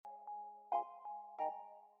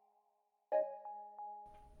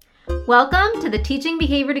Welcome to the Teaching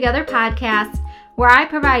Behavior Together podcast, where I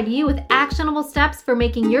provide you with actionable steps for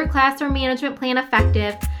making your classroom management plan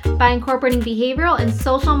effective by incorporating behavioral and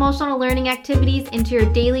social-emotional learning activities into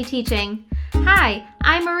your daily teaching. Hi,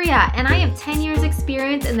 I'm Maria, and I have 10 years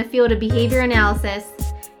experience in the field of behavior analysis.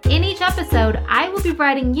 In each episode, I will be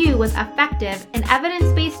providing you with effective and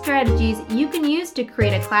evidence-based strategies you can use to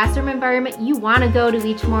create a classroom environment you want to go to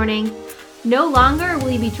each morning. No longer will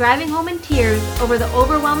you be driving home in tears over the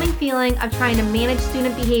overwhelming feeling of trying to manage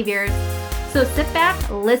student behaviors. So sit back,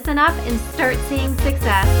 listen up, and start seeing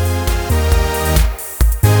success.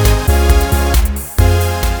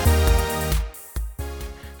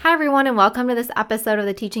 Hi everyone, and welcome to this episode of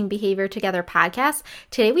the Teaching Behavior Together podcast.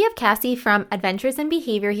 Today we have Cassie from Adventures in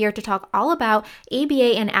Behavior here to talk all about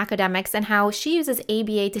ABA and academics and how she uses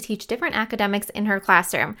ABA to teach different academics in her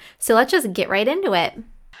classroom. So let's just get right into it.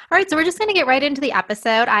 All right, so we're just going to get right into the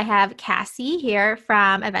episode. I have Cassie here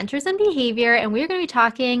from Adventures in Behavior, and we're going to be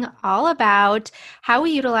talking all about how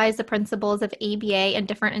we utilize the principles of ABA and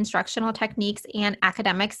different instructional techniques and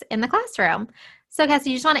academics in the classroom. So Cassie,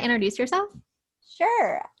 you just want to introduce yourself?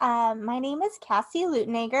 Sure. My name is Cassie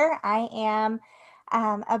Luttenegger. I am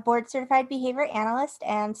a board-certified behavior analyst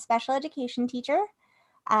and special education teacher.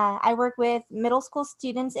 I work with middle school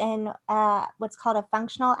students in what's called a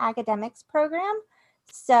functional academics program.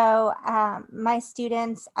 So my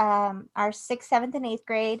students are 6th, 7th, and 8th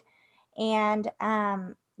grade, and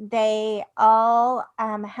they all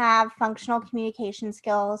have functional communication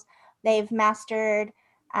skills. They've mastered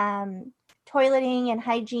toileting and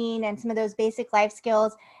hygiene and some of those basic life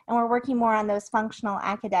skills, and we're working more on those functional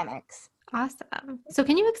academics. Awesome. So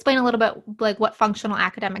can you explain a little bit like what functional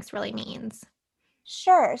academics really means?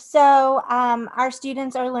 Sure. So our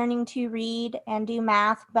students are learning to read and do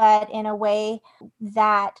math, but in a way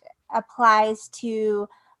that applies to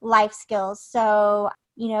life skills. So,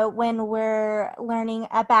 when we're learning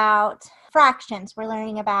about fractions, we're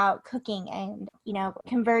learning about cooking and,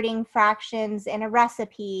 converting fractions in a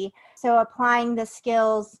recipe. So applying the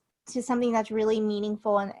skills to something that's really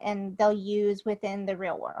meaningful and they'll use within the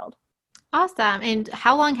real world. Awesome. And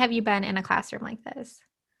how long have you been in a classroom like this?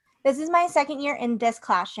 This is my second year in this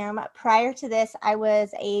classroom. Prior to this, I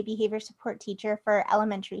was a behavior support teacher for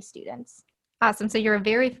elementary students. Awesome. So you're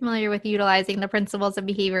very familiar with utilizing the principles of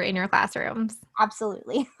behavior in your classrooms.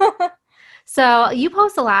 Absolutely. So you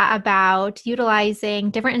post a lot about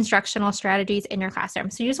utilizing different instructional strategies in your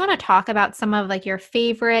classroom. So you just want to talk about some of like your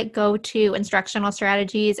favorite go-to instructional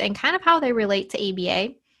strategies and kind of how they relate to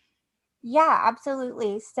ABA. Yeah,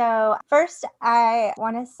 absolutely. So first, I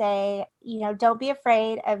want to say, don't be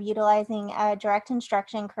afraid of utilizing a direct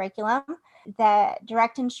instruction curriculum. The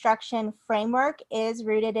direct instruction framework is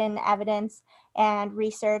rooted in evidence and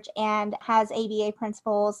research and has ABA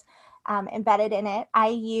principles embedded in it. I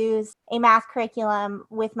use a math curriculum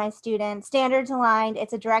with my students, standards aligned.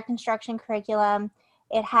 It's a direct instruction curriculum.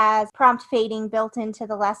 It has prompt fading built into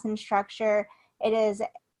the lesson structure. It is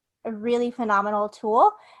a really phenomenal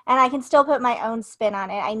tool, and I can still put my own spin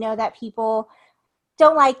on it. I know that people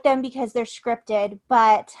don't like them because they're scripted,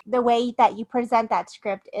 but the way that you present that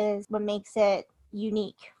script is what makes it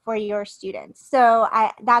unique for your students. So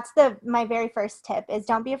that's my very first tip is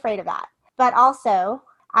don't be afraid of that. But also,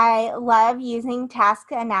 I love using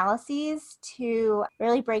task analyses to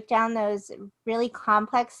really break down those really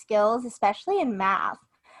complex skills, especially in math,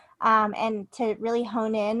 and to really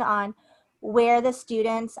hone in on where the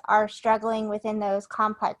students are struggling within those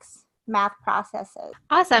complex math processes.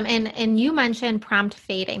 Awesome. And you mentioned prompt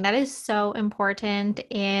fading. That is so important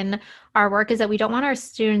in our work, is that we don't want our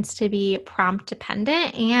students to be prompt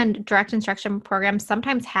dependent, and direct instruction programs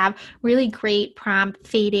sometimes have really great prompt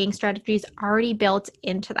fading strategies already built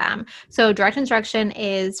into them. So direct instruction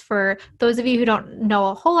is, for those of you who don't know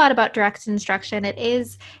a whole lot about direct instruction, it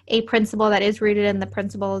is a principle that is rooted in the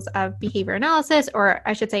principles of behavior analysis, or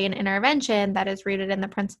I should say an intervention that is rooted in the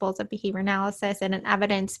principles of behavior analysis and an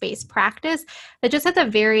evidence-based practice that just has a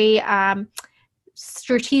very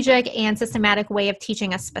strategic and systematic way of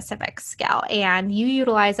teaching a specific skill. And you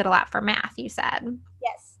utilize it a lot for math, you said.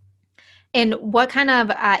 Yes. And what kind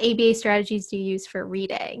of ABA strategies do you use for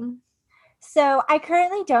reading? So I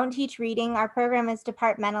currently don't teach reading. Our program is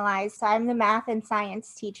departmentalized. So I'm the math and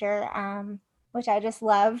science teacher, which I just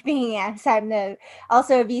love being at. So I'm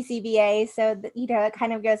also a BCBA. So, it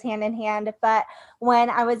kind of goes hand in hand. But when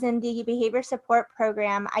I was in the behavior support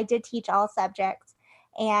program, I did teach all subjects.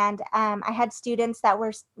 And I had students that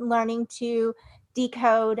were learning to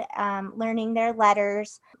decode, learning their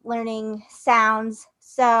letters, learning sounds.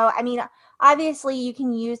 So, obviously you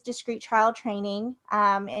can use discrete trial training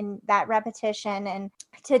and that repetition and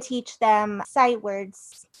to teach them sight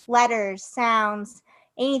words, letters, sounds,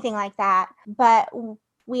 anything like that. But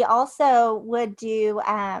we also would do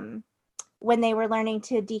when they were learning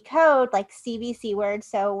to decode like CVC words,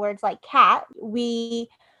 so words like cat, we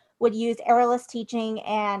would use errorless teaching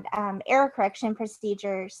and error correction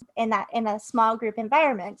procedures in a small group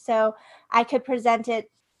environment. So I could present it,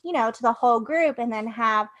 to the whole group and then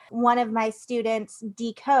have one of my students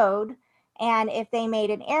decode. And if they made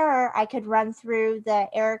an error, I could run through the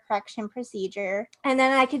error correction procedure. And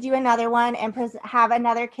then I could do another one and have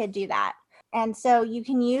another kid do that. And so you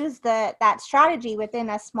can use that strategy within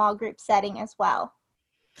a small group setting as well.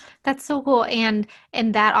 That's so cool. And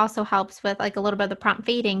that also helps with like a little bit of the prompt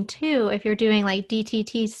fading too. If you're doing like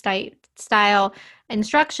DTT style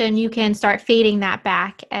instruction, you can start fading that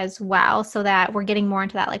back as well, so that we're getting more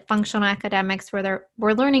into that like functional academics where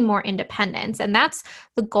we're learning more independence. And that's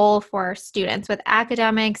the goal for students with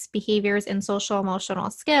academics, behaviors, and social emotional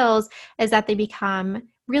skills, is that they become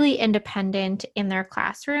really independent in their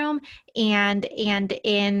classroom and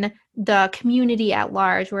in the community at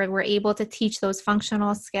large, where we're able to teach those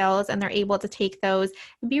functional skills and they're able to take those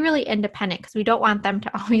and be really independent, because we don't want them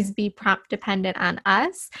to always be prompt dependent on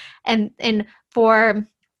us. And for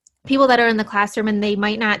people that are in the classroom and they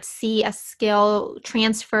might not see a skill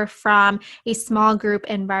transfer from a small group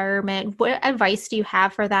environment, what advice do you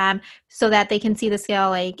have for them so that they can see the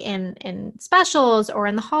skill like in specials or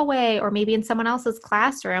in the hallway or maybe in someone else's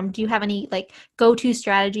classroom? Do you have any like go-to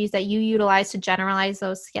strategies that you utilize to generalize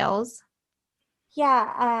those skills?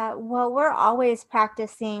 Yeah, well, we're always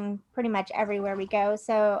practicing pretty much everywhere we go.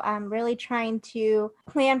 So I'm really trying to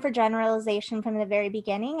plan for generalization from the very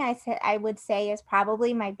beginning. I would say is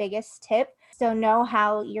probably my biggest tip. So know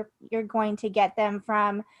how you're going to get them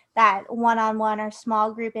from that one-on-one or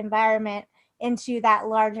small group environment into that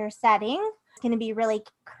larger setting. It's going to be really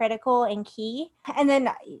critical and key. And then,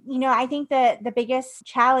 I think that the biggest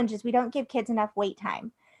challenge is we don't give kids enough wait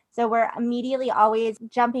time. So we're immediately always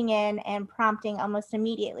jumping in and prompting almost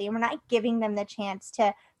immediately. And we're not giving them the chance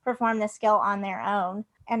to perform the skill on their own.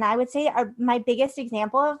 And I would say my biggest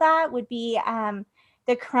example of that would be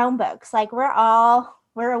the Chromebooks. Like we're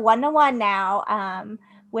a one-to-one now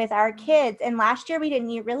with our kids. And last year we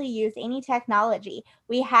didn't really use any technology.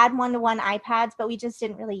 We had one-to-one iPads, but we just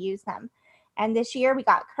didn't really use them. And this year we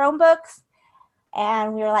got Chromebooks.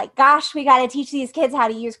 And we were like, gosh, we got to teach these kids how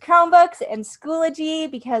to use Chromebooks and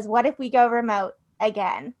Schoology, because what if we go remote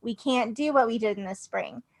again? We can't do what we did in the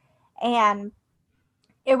spring. And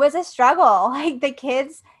it was a struggle. Like the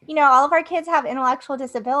kids, all of our kids have intellectual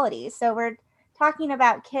disabilities. So we're talking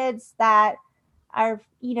about kids that are,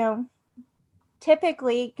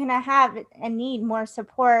 typically going to have and need more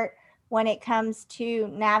support when it comes to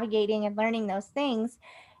navigating and learning those things.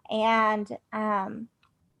 And,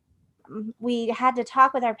 we had to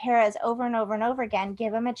talk with our parents over and over and over again.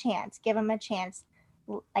 Give them a chance.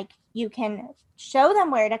 Like you can show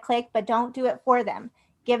them where to click, but don't do it for them.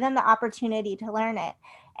 Give them the opportunity to learn it.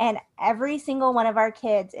 And every single one of our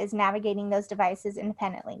kids is navigating those devices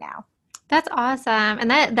independently now. That's awesome.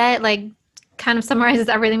 And that like kind of summarizes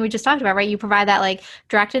everything we just talked about, right? You provide that like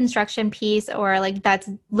direct instruction piece, or like that's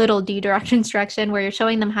little d direct instruction where you're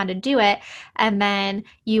showing them how to do it. And then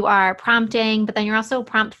you are prompting, but then you're also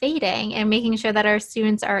prompt fading and making sure that our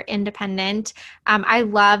students are independent. I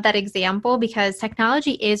love that example because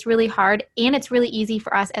technology is really hard and it's really easy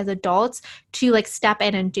for us as adults to like step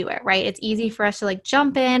in and do it, right? It's easy for us to like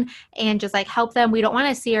jump in and just like help them. We don't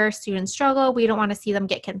want to see our students struggle. We don't want to see them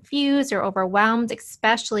get confused or overwhelmed,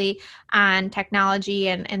 especially on technology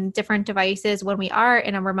and different devices when we are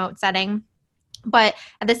in a remote setting. But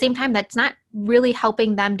at the same time, that's not really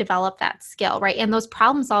helping them develop that skill, right? And those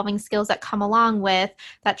problem solving skills that come along with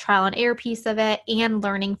that trial and error piece of it and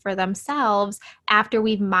learning for themselves after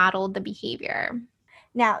we've modeled the behavior.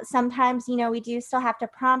 Now, sometimes, we do still have to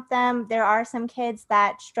prompt them. There are some kids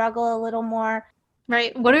that struggle a little more.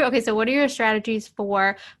 Right. So what are your strategies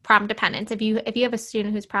for prompt dependence? If you have a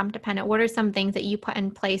student who's prompt dependent, what are some things that you put in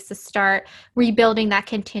place to start rebuilding that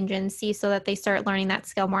contingency so that they start learning that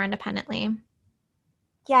skill more independently?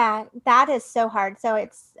 Yeah, that is so hard. So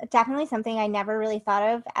it's definitely something I never really thought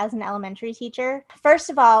of as an elementary teacher. First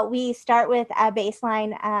of all, we start with a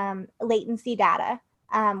baseline latency data,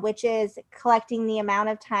 which is collecting the amount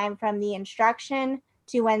of time from the instruction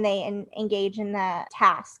to when they engage in the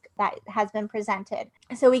task that has been presented.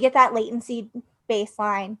 So we get that latency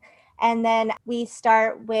baseline. And then we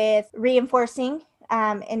start with reinforcing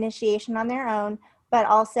initiation on their own, but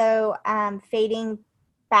also fading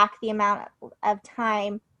back the amount of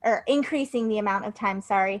time or increasing the amount of time,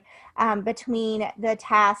 between the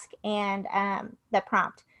task and the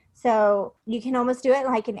prompt. So you can almost do it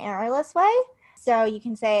like an errorless way. So you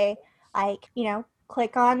can say, like,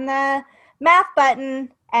 click on the math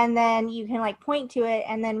button, and then you can like point to it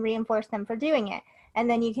and then reinforce them for doing it. And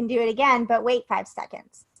then you can do it again, but wait 5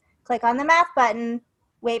 seconds. Click on the math button,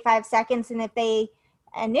 wait 5 seconds, and if they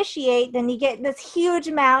initiate, then you get this huge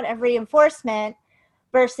amount of reinforcement,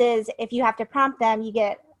 versus if you have to prompt them, you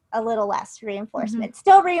get a little less reinforcement.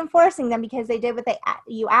 Still reinforcing them because they did what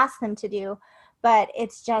you asked them to do, but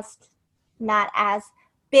it's just not as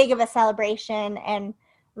big of a celebration and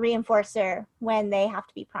reinforcer when they have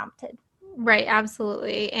to be prompted. Right,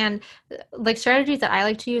 absolutely. And like strategies that I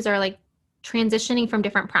like to use are like transitioning from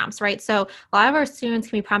different prompts, right? So a lot of our students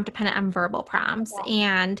can be prompt dependent on verbal prompts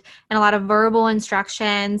and a lot of verbal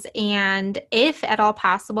instructions. And if at all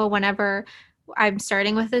possible, whenever I'm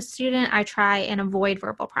starting with a student, I try and avoid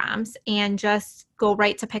verbal prompts and just go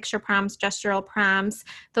right to picture prompts, gestural prompts,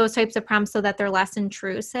 those types of prompts, so that they're less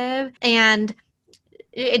intrusive. And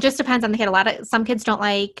it just depends on the kid. Some kids don't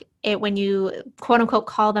like it when you quote unquote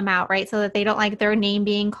call them out, right? So that they don't like their name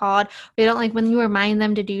being called. They don't like when you remind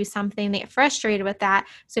them to do something. They get frustrated with that.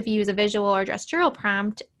 So if you use a visual or gestural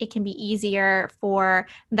prompt, it can be easier for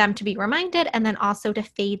them to be reminded and then also to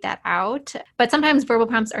fade that out. But sometimes verbal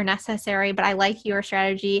prompts are necessary, but I like your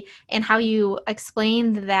strategy and how you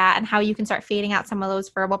explained that and how you can start fading out some of those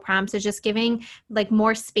verbal prompts is just giving like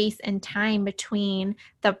more space and time between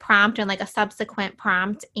the prompt and like a subsequent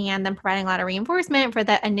prompt, and then providing a lot of reinforcement for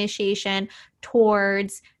that initiation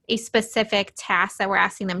towards a specific task that we're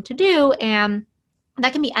asking them to do. And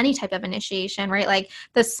that can be any type of initiation, right? Like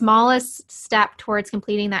the smallest step towards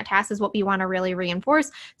completing that task is what we want to really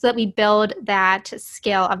reinforce, so that we build that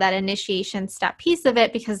skill of that initiation step piece of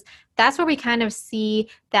it, because that's where we kind of see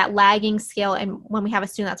that lagging skill. And when we have a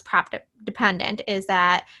student that's prompt dependent, is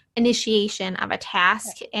that initiation of a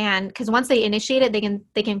task. And because once they initiate it,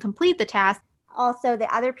 they can complete the task. Also,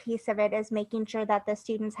 the other piece of it is making sure that the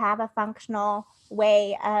students have a functional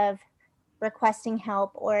way of requesting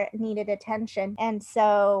help or needed attention. And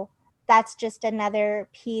so that's just another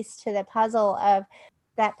piece to the puzzle of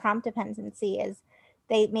that prompt dependency, is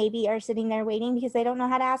they maybe are sitting there waiting because they don't know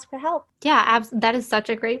how to ask for help. Yeah, that is such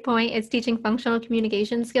a great point. It's teaching functional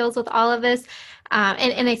communication skills with all of this.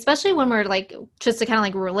 And especially when we're like, just to kind of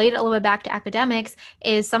like relate it a little bit back to academics,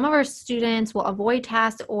 is some of our students will avoid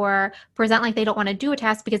tasks or present like they don't want to do a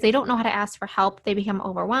task because they don't know how to ask for help. They become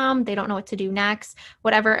overwhelmed. They don't know what to do next,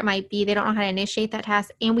 whatever it might be. They don't know how to initiate that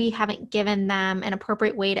task, and we haven't given them an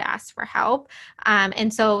appropriate way to ask for help.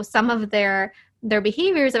 And so some of their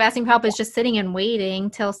behaviors of asking for help is just sitting and waiting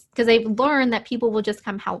because they've learned that people will just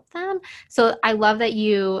come help them. So I love that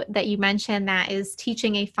you mentioned that is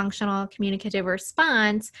teaching a functional communicative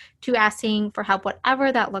response to asking for help,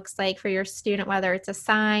 whatever that looks like for your student, whether it's a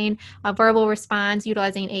sign, a verbal response,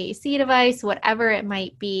 utilizing an AAC device, whatever it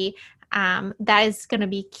might be. That is going to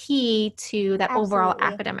be key to that overall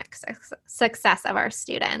academic success of our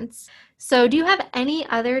students. So do you have any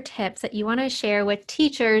other tips that you want to share with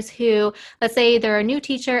teachers who, let's say they're a new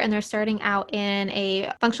teacher and they're starting out in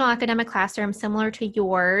a functional academic classroom similar to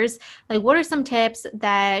yours? Like, what are some tips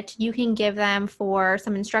that you can give them for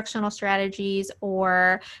some instructional strategies,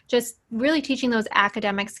 or just really teaching those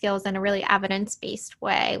academic skills in a really evidence-based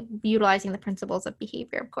way, utilizing the principles of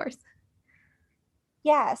behavior, of course?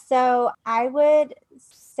 Yeah, so I would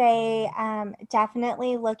say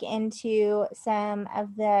definitely look into some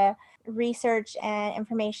of the research and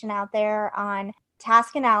information out there on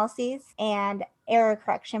task analyses and error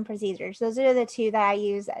correction procedures. Those are the two that I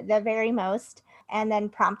use the very most, and then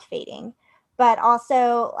prompt fading. But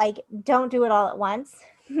also, like, don't do it all at once.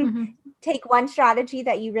 Take one strategy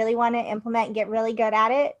that you really want to implement and get really good at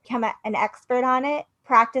it, become an expert on it,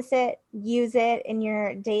 practice it, use it in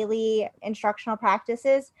your daily instructional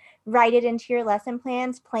practices, write it into your lesson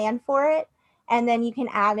plans, plan for it, and then you can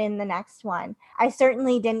add in the next one. I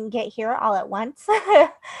certainly didn't get here all at once.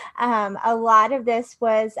 A lot of this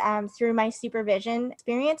was through my supervision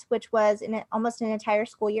experience, which was almost an entire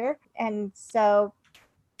school year. And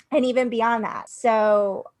even beyond that.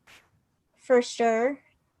 So for sure,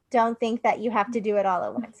 don't think that you have to do it all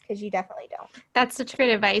at once, because you definitely don't. That's such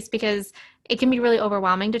great advice, because it can be really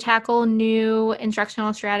overwhelming to tackle new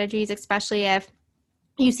instructional strategies, especially if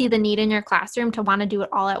you see the need in your classroom to want to do it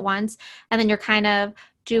all at once. And then you're kind of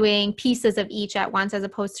doing pieces of each at once, as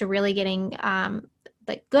opposed to really getting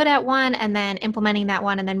like good at one and then implementing that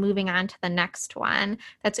one and then moving on to the next one.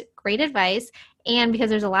 That's great advice. And because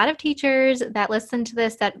there's a lot of teachers that listen to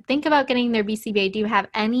this that think about getting their BCBA, do you have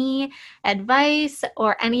any advice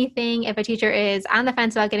or anything if a teacher is on the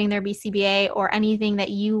fence about getting their BCBA, or anything that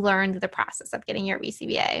you learned the process of getting your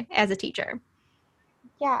BCBA as a teacher?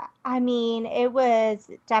 Yeah, I mean, it was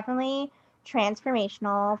definitely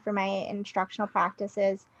transformational for my instructional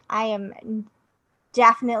practices. I am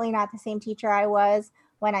definitely not the same teacher I was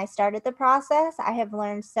when I started the process. I have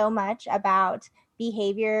learned so much about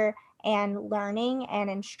behavior and learning and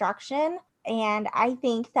instruction. And I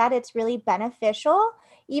think that it's really beneficial,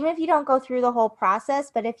 even if you don't go through the whole process,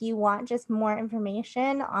 but if you want just more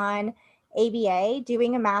information on ABA,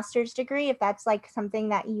 doing a master's degree, if that's like something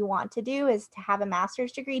that you want to do, is to have a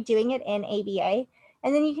master's degree, doing it in ABA.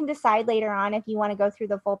 And then you can decide later on if you want to go through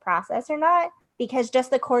the full process or not, because just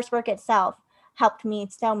the coursework itself helped me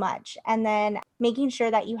so much. And then making sure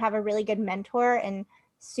that you have a really good mentor and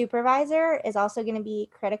supervisor is also going to be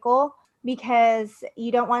critical, because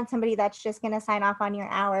you don't want somebody that's just going to sign off on your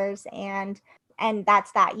hours and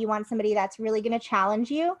that's that. You want somebody that's really going to challenge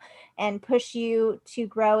you and push you to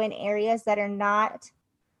grow in areas that are not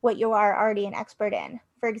what you are already an expert in.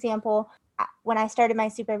 For example, when I started my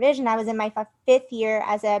supervision, I was in my fifth year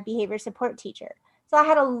as a behavior support teacher. So I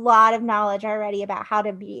had a lot of knowledge already about how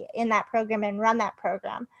to be in that program and run that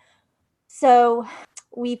program. So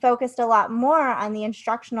we focused a lot more on the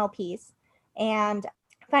instructional piece and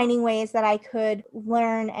finding ways that I could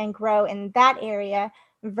learn and grow in that area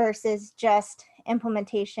versus just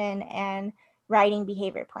implementation and writing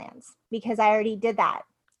behavior plans, because I already did that.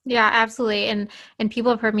 Yeah, absolutely. And people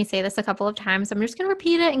have heard me say this a couple of times. I'm just going to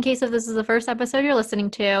repeat it in case if this is the first episode you're listening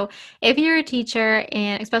to. If you're a teacher,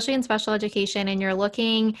 and especially in special education, and you're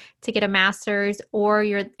looking to get a master's or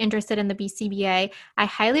you're interested in the BCBA, I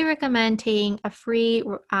highly recommend taking a free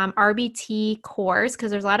RBT course, because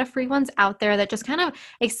there's a lot of free ones out there that just kind of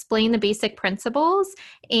explain the basic principles,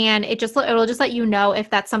 and it'll just let you know if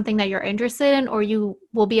that's something that you're interested in, or you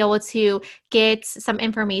will be able to get some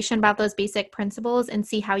information about those basic principles and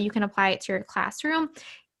see how you can apply it to your classroom.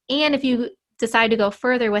 And if you decide to go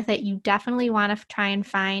further with it, you definitely want to try and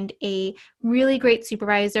find a really great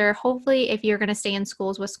supervisor. Hopefully, if you're going to stay in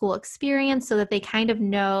schools with school experience, so that they kind of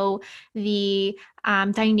know the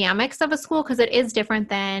dynamics of a school, because it is different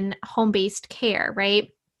than home-based care, right?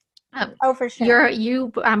 Oh, for sure.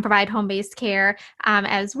 You provide home-based care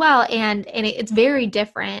as well, and it's very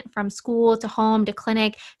different from school to home to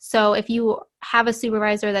clinic. So if you have a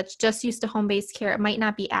supervisor that's just used to home-based care, it might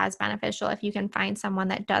not be as beneficial if you can find someone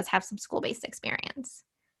that does have some school-based experience.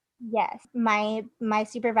 Yes, my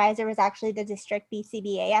supervisor was actually the district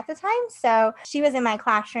BCBA at the time, so she was in my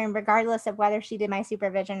classroom regardless of whether she did my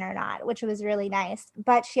supervision or not, which was really nice.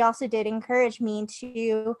 But she also did encourage me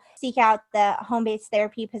to seek out the home-based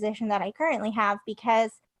therapy position that I currently have,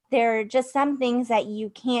 because there are just some things that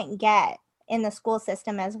you can't get in the school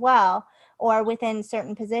system as well, or within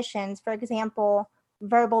certain positions. For example,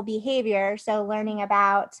 verbal behavior, so learning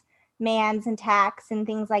about mans and tax and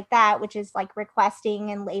things like that, which is like requesting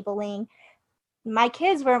and labeling. My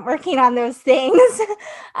kids weren't working on those things.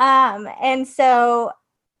 And so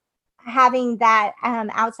having that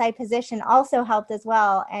outside position also helped as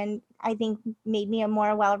well. And I think made me a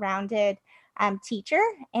more well-rounded teacher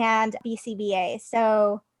and BCBA.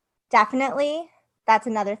 So definitely that's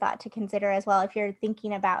another thought to consider as well if you're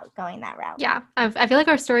thinking about going that route. Yeah, I feel like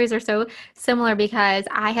our stories are so similar, because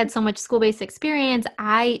I had so much school-based experience.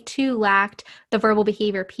 I too lacked the verbal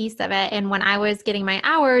behavior piece of it. And when I was getting my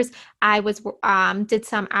hours, I was did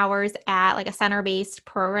some hours at like a center-based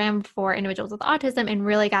program for individuals with autism, and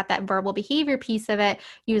really got that verbal behavior piece of it.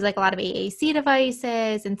 Use like a lot of AAC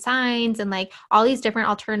devices and signs and like all these different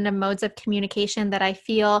alternative modes of communication that I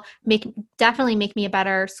feel definitely make me a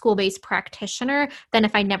better school-based practitioner than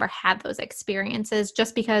if I never had those experiences,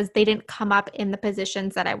 just because they didn't come up in the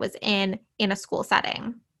positions that I was in a school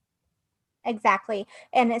setting. Exactly.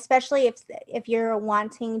 And especially if you're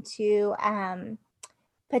wanting to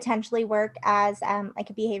potentially work as like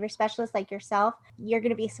a behavior specialist like yourself, you're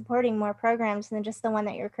going to be supporting more programs than just the one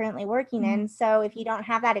that you're currently working in. So if you don't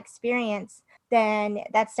have that experience, then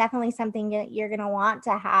that's definitely something that you're going to want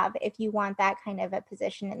to have if you want that kind of a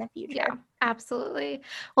position in the future. Yeah, absolutely.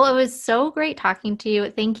 Well, it was so great talking to you.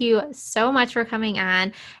 Thank you so much for coming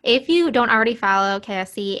on. If you don't already follow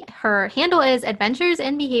Cassie, her handle is Adventures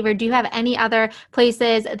in Behavior. Do you have any other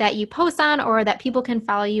places that you post on, or that people can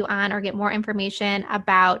follow you on, or get more information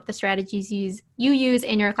about the strategies you use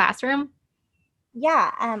in your classroom?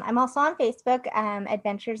 Yeah, I'm also on Facebook,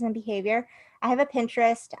 Adventures in Behavior. I have a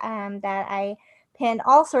Pinterest that I pin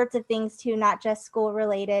all sorts of things too, not just school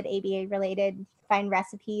related, ABA related. Find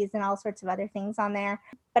recipes and all sorts of other things on there,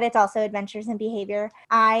 but it's also adventures in behavior.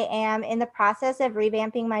 I am in the process of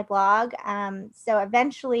revamping my blog. So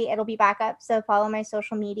eventually it'll be back up. So follow my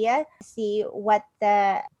social media, see what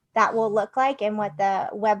that will look like and what the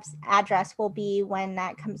web address will be when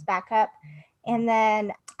that comes back up. And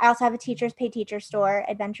then I also have a Teachers Pay Teacher store,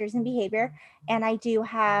 Adventures in Behavior. And I do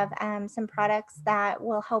have some products that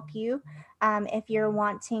will help you if you're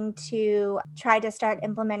wanting to try to start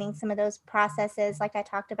implementing some of those processes like I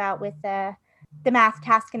talked about with the math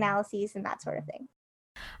task analyses and that sort of thing.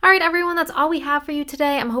 All right, everyone, that's all we have for you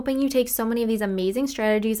today. I'm hoping you take so many of these amazing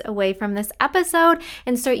strategies away from this episode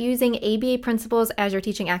and start using ABA principles as you're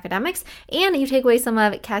teaching academics, and you take away some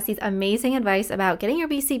of Cassie's amazing advice about getting your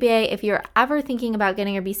BCBA if you're ever thinking about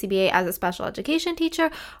getting your BCBA as a special education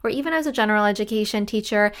teacher or even as a general education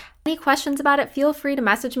teacher. Any questions about it, feel free to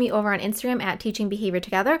message me over on Instagram at Teaching Behavior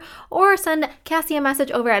Together, or send Cassie a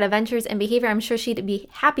message over at Adventures in Behavior. I'm sure she'd be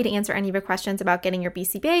happy to answer any of your questions about getting your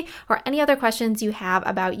BCBA or any other questions you have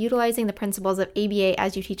about utilizing the principles of ABA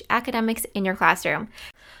as you teach academics in your classroom.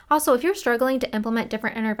 Also, if you're struggling to implement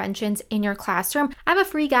different interventions in your classroom, I have a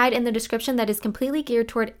free guide in the description that is completely geared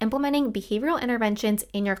toward implementing behavioral interventions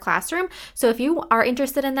in your classroom. So if you are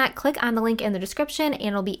interested in that, click on the link in the description and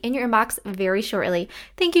it'll be in your inbox very shortly.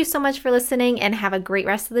 Thank you so much for listening and have a great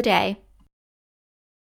rest of the day.